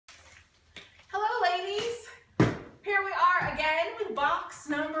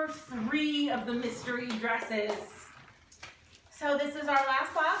number 3 of the mystery dresses. So this is our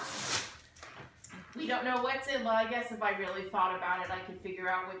last box. We don't know what's in. Well, I guess if I really thought about it, I could figure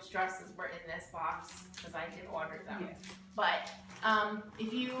out which dresses were in this box because I did order them. Yeah. But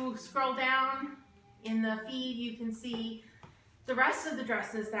if you scroll down in the feed, you can see the rest of the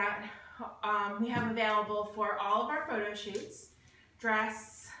dresses that we have available for all of our photo shoots.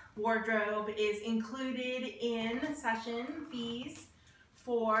 Dress, wardrobe is included in session fees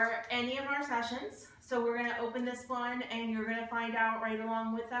for any of our sessions. So we're going to open this one and you're going to find out right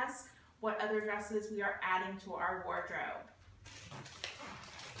along with us what other dresses we are adding to our wardrobe.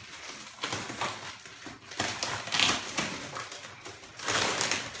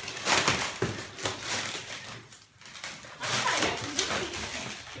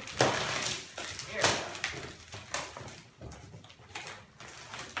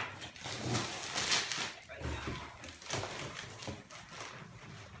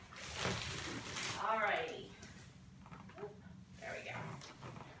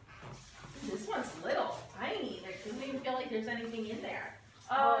 There's anything in there.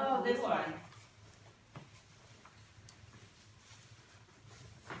 Oh, this one.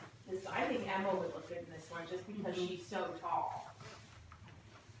 I think Emma would look good in this one just because she's so tall.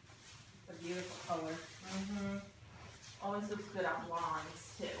 It's a beautiful color. Always looks good on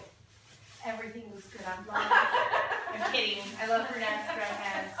blondes too. Everything looks good on blondes. I'm kidding. I love brunettes,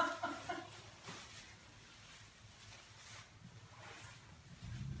 redheads.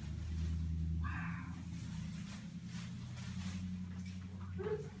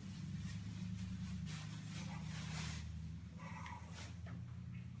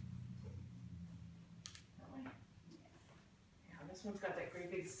 This one's got that great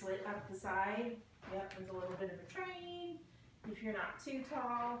big slit up the side. Yep, with a little bit of a train. If you're not too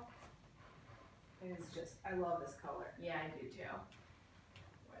tall. It is just, I love this color. Yeah, I do too.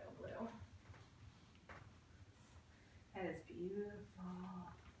 Royal blue. That is beautiful.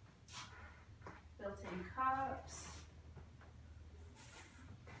 Built-in cups.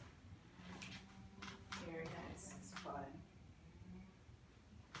 Very nice. It's fun.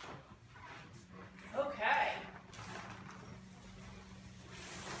 Okay.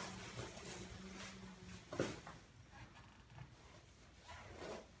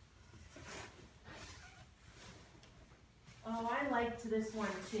 Oh, I liked this one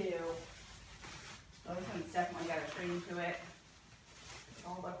too. Oh, this one's definitely got a train to it. It's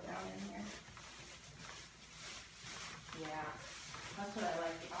all up down in here. Yeah, that's what I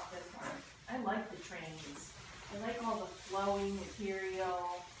like about this one. I like the trains. I like all the flowing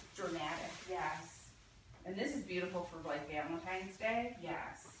material. Dramatic. Yes. And this is beautiful for like Valentine's Day.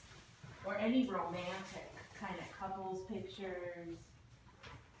 Yes. Or any romantic kind of couples pictures.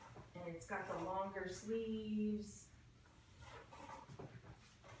 And it's got the longer sleeves.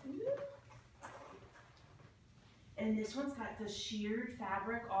 And this one's got the sheared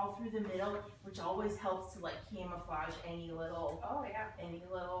fabric all through the middle, which always helps to like camouflage any little, any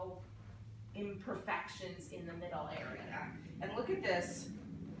little imperfections in the middle area. And look at this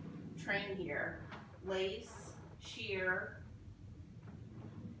train here. Lace, sheer.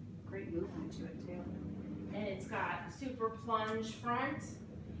 Great movement to it too. And it's got super plunge front,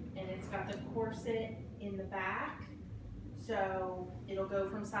 and it's got the corset in the back. So it'll go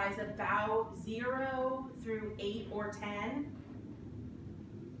from size about 0 through 8 or 10.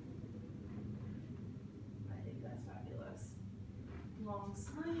 I think that's fabulous. Long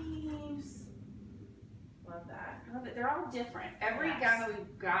sleeves. Love that. I love it. They're all different. Every gown that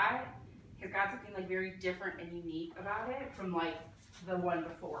we've got has got something like very different and unique about it from like the one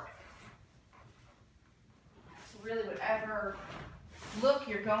before it. So really whatever look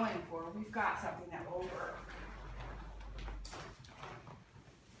you're going for, we've got something that will work.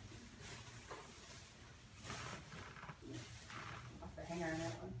 Hanger on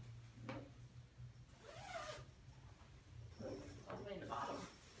that one. All the way in the bottom.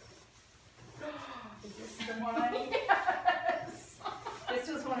 Is this the one? Yes! This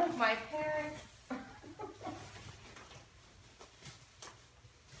was one of my picks. I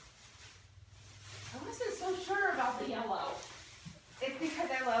wasn't so sure about the yellow. It's because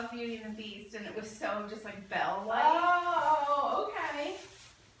I love Beauty and the Beast and it was so just like Belle-like. Oh, okay.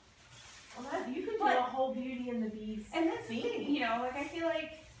 Well, you could do a whole Beauty and the Beast. And this thing, you know, like I feel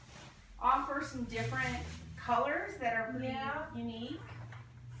like offer some different colors that are pretty unique.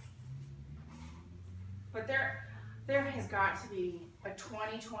 But there has got to be a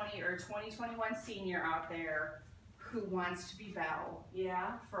 2020 or 2021 senior out there who wants to be Belle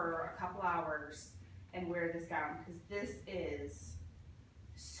for a couple hours and wear this gown because this is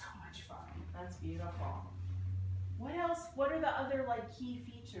so much fun. That's beautiful. What else? What are the other like key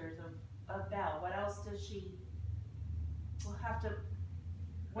features of Belle? What else does she? We'll have to.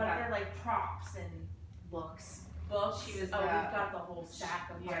 What other like props and Books. books? She was we've the- got the whole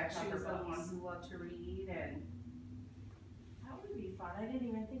stack of Yeah, she hardcover was the books. one who loved to read, and That would be fun. I didn't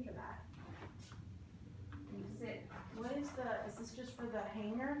even think of that. is it? What is the? Is this just for the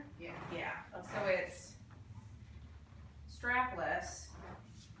hanger? Yeah. Yeah. Okay. So it's strapless.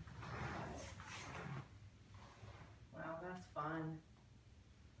 Wow, that's fun.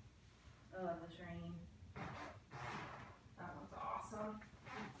 I love the train. That one's awesome.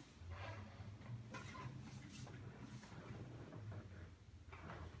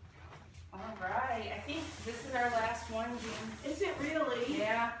 All right. I think this is our last one, Jean. Is it really?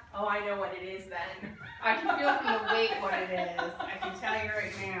 Yeah. Oh, I know what it is then. I can feel from the weight what it is. I can tell you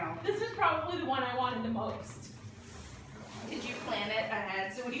right now. This is probably the one I wanted the most. Did you plan it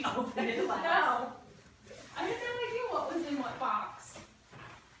ahead so we opened it last? No. I had no idea what was in what box.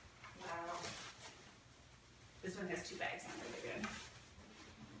 Wow. This one has 2 bags on it again.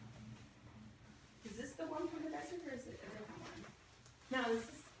 Is this the one from the desert or is it a different one? No, this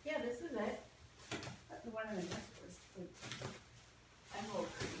is it. The one in the desert was the emerald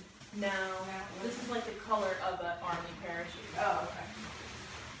green. No, this is like the color of an army parachute. Oh, okay.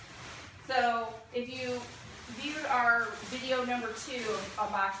 So if you viewed our video number 2 of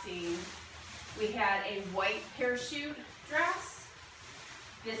unboxing, we had a white parachute dress.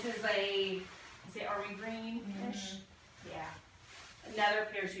 This is a, is it army green-ish? Yeah. Another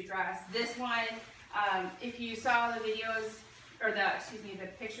parachute dress. This one, if you saw the videos, or the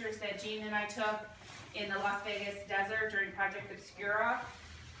pictures that Jean and I took in the Las Vegas desert during Project Obscura,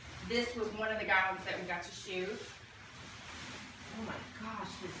 this was one of the gowns that we got to shoot. Oh my gosh,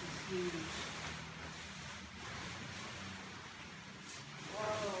 this is huge.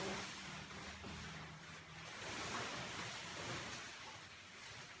 Whoa.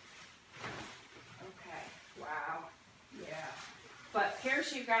 Okay, wow, yeah. But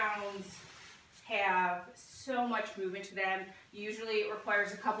parachute gowns have so much movement to them. Usually it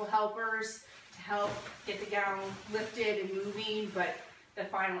requires a couple helpers to help get the gown lifted and moving, but the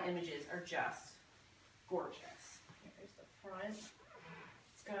final images are just gorgeous. Here's the front.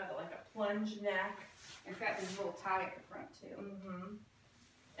 It's got like a plunge neck. It's got this little tie at the front too. Mm-hmm.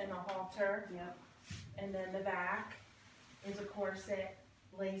 And a halter. Yep. And then the back is a corset,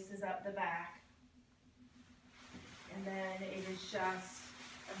 laces up the back. And then it is just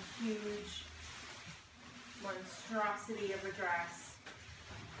a huge monstrosity of a dress.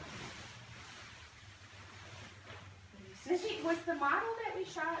 Was the model that we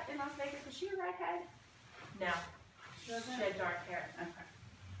shot in Las Vegas, was she a redhead? No, She wasn't? she had dark hair. Okay.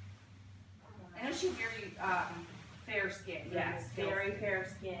 I know she's very fair skin. Yes, very fair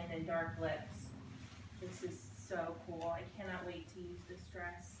skin and dark lips. This is so cool. I cannot wait to use this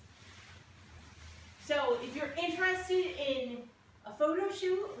dress. So if you're interested in a photo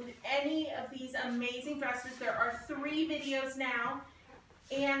shoot with any of these amazing dresses, there are 3 videos now.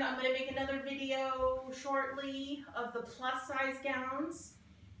 And I'm going to make another video shortly of the plus size gowns.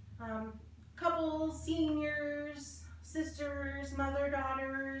 Couples, seniors, sisters, mother,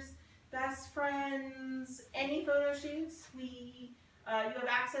 daughters, best friends, any photo shoots. You have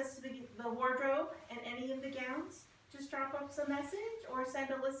access to the wardrobe and any of the gowns. Just drop us a message or send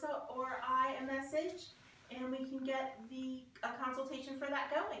Alyssa or I a message and we can get a consultation for that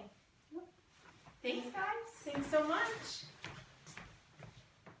going. Thanks, guys. Thanks so much.